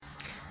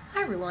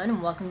Hi everyone,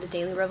 and welcome to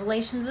Daily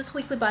Revelations, this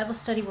weekly Bible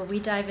study where we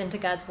dive into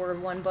God's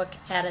Word one book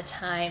at a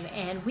time.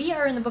 And we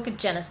are in the book of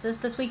Genesis.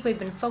 This week we've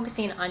been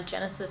focusing on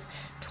Genesis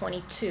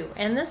 22.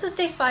 And this is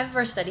day 5 of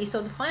our study,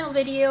 so the final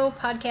video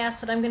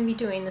podcast that I'm going to be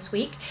doing this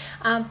week.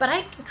 But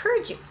I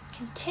encourage you,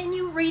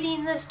 continue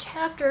reading this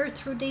chapter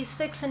through day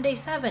 6 and day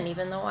 7,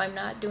 even though I'm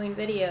not doing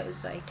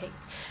videos. I take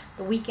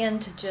the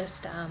weekend to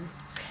just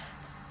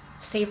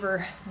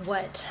savor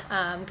what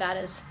God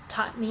has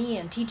taught me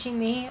and teaching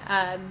me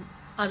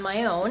on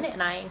my own,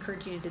 and I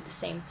encourage you to do the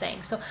same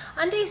thing. So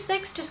on day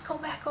 6, just go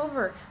back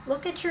over,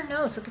 look at your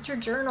notes, look at your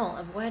journal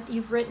of what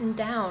you've written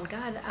down.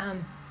 God,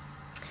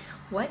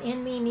 what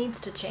in me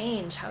needs to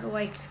change? How do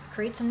I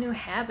create some new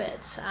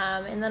habits?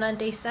 And then on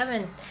day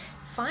 7,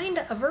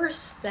 find a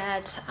verse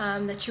that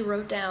you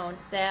wrote down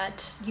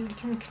that you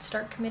can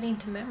start committing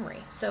to memory.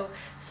 So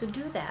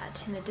do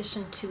that in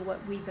addition to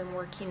what we've been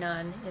working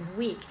on in the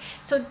week.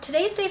 So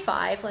today's day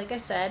 5, like I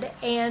said,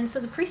 and so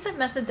the preset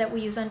method that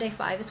we use on day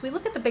 5 is we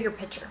look at the bigger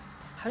picture.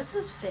 How does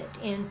this fit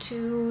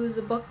into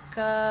the book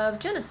of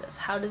Genesis?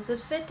 How does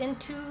this fit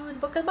into the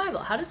book of the Bible?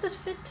 How does this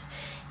fit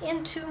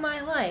into my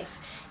life?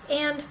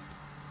 And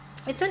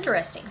it's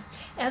interesting.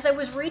 As I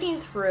was reading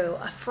through,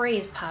 a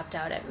phrase popped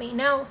out at me.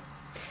 Now,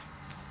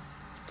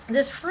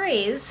 this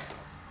phrase,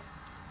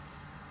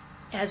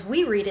 as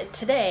we read it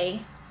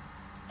today,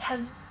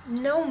 has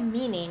no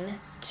meaning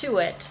to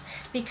it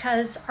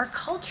because our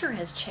culture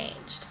has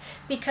changed.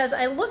 Because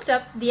I looked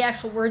up the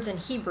actual words in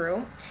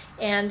Hebrew,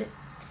 and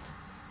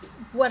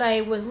what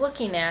I was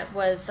looking at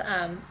was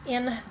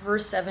in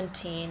verse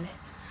 17,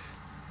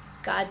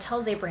 God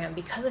tells Abraham,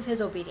 because of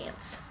his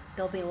obedience,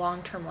 there'll be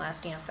long-term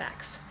lasting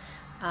effects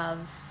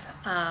of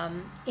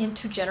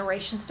into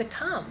generations to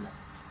come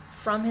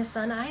from his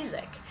son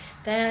Isaac,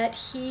 that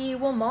he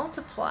will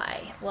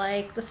multiply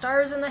like the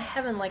stars in the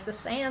heaven, like the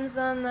sands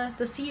on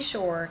the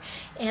seashore,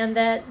 and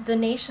that the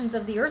nations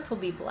of the earth will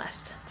be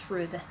blessed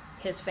through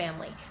his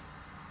family.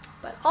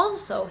 But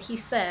also he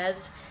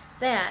says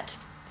that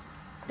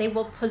they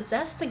will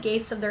possess the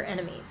gates of their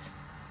enemies.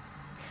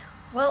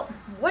 Well,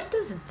 what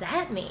does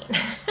that mean?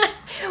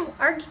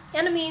 Our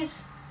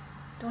enemies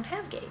don't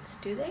have gates,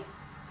 do they?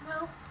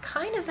 Well,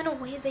 kind of in a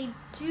way they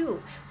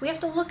do. We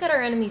have to look at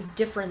our enemies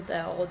different,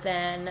 though,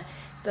 than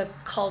the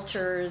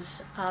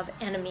cultures of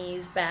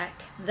enemies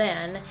back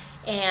then,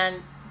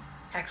 and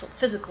actual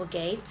physical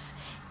gates,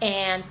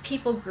 and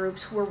people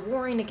groups who were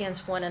warring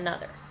against one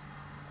another.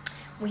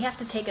 We have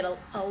to take it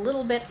a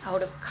little bit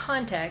out of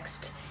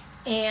context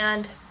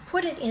and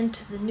put it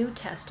into the New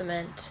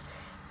Testament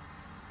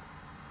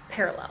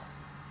parallel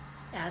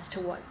as to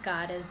what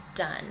God has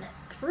done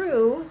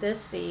through this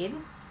seed,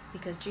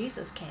 because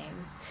Jesus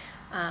came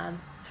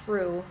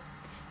through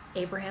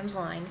Abraham's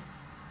line,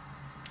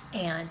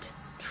 and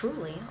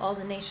truly all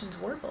the nations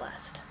were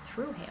blessed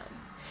through him.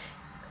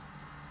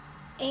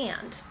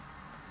 And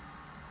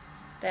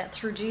that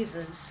through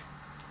Jesus,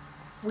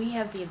 we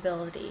have the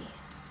ability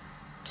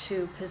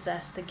to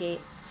possess the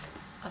gates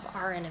of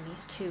our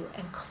enemies too,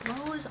 and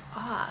close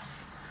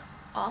off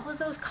all of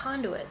those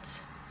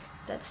conduits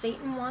that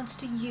Satan wants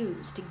to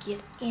use to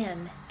get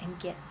in and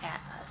get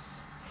at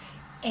us.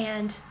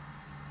 And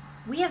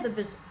we have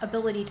the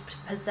ability to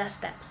possess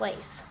that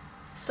place,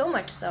 so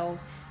much so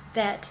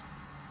that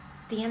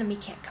the enemy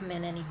can't come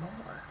in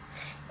anymore.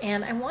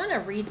 And I want to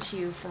read to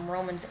you from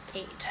Romans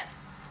 8.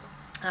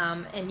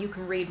 And you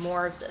can read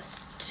more of this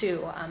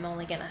too. I'm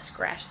only going to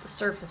scratch the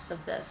surface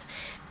of this.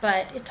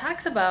 But it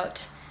talks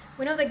about,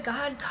 we know that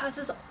God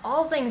causes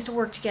all things to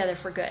work together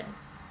for good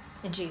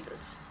in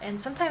Jesus. And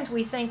sometimes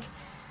we think,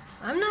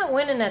 I'm not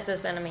winning at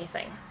this enemy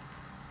thing.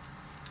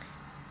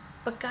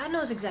 But God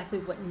knows exactly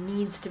what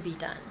needs to be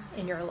done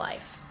in your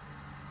life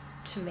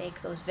to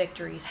make those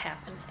victories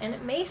happen. And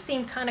it may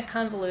seem kind of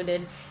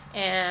convoluted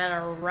and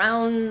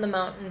around the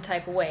mountain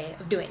type of way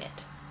of doing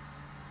it.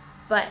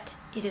 But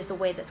it is the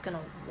way that's going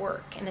to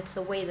work, and it's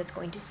the way that's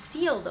going to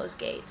seal those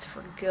gates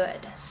for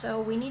good.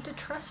 So we need to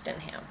trust in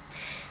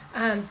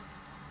him.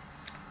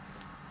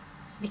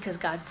 Because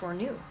God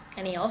foreknew,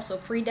 and he also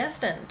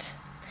predestined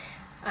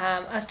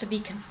us to be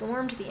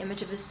conformed to the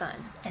image of his son.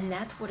 And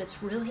that's what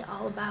it's really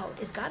all about,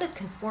 is God is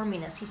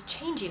conforming us. He's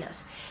changing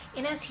us.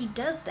 And as he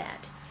does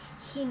that,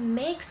 he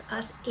makes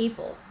us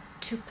able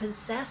to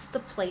possess the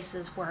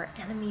places where our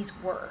enemies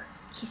were.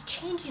 He's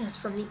changing us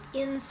from the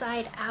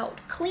inside out,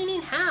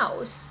 cleaning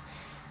house,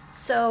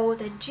 so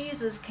that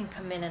Jesus can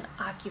come in and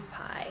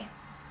occupy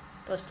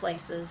those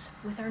places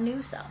with our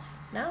new self.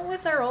 Not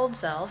with our old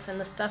self and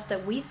the stuff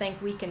that we think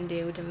we can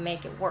do to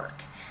make it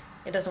work.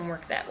 It doesn't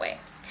work that way.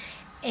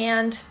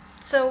 And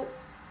so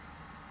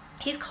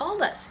he's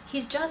called us.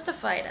 He's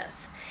justified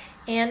us.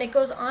 And it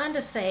goes on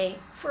to say,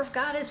 for if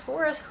God is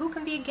for us, who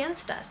can be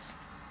against us?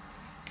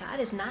 God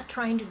is not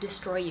trying to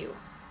destroy you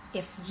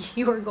if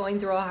you are going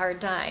through a hard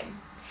time.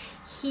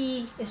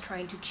 He is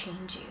trying to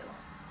change you.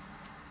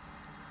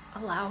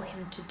 Allow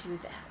him to do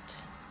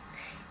that.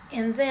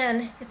 And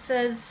then it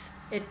says,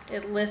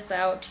 it lists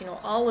out,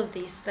 all of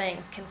these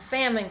things. Can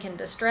famine, can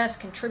distress,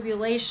 can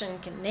tribulation,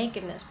 can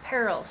nakedness,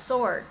 peril,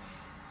 sword.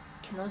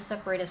 Can those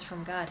separate us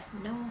from God?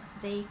 No,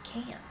 they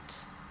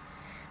can't.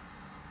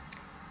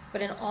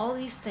 But in all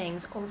these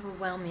things,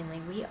 overwhelmingly,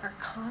 we are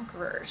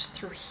conquerors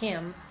through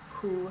him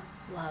who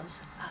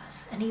loves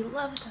us. And he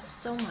loved us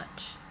so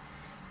much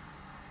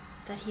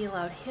that he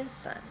allowed his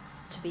son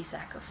to be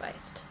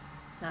sacrificed.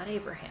 Not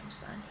Abraham's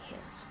son,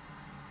 his.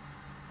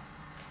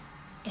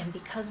 And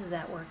because of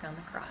that work on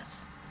the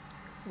cross,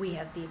 we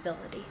have the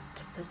ability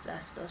to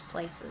possess those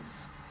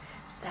places.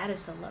 That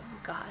is the love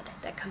of God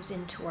that comes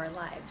into our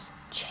lives,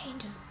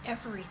 changes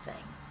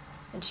everything,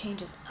 and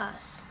changes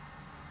us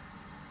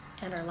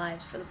and our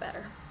lives for the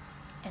better,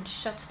 and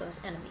shuts those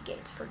enemy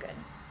gates for good.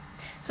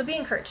 So be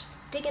encouraged.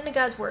 Dig into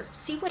God's Word.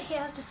 See what he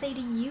has to say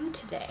to you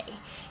today.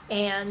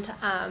 And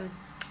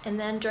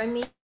then join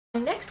me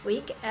next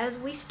week as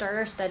we start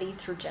our study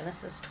through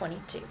Genesis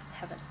 22.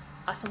 Have an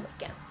awesome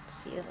weekend.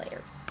 See you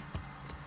later.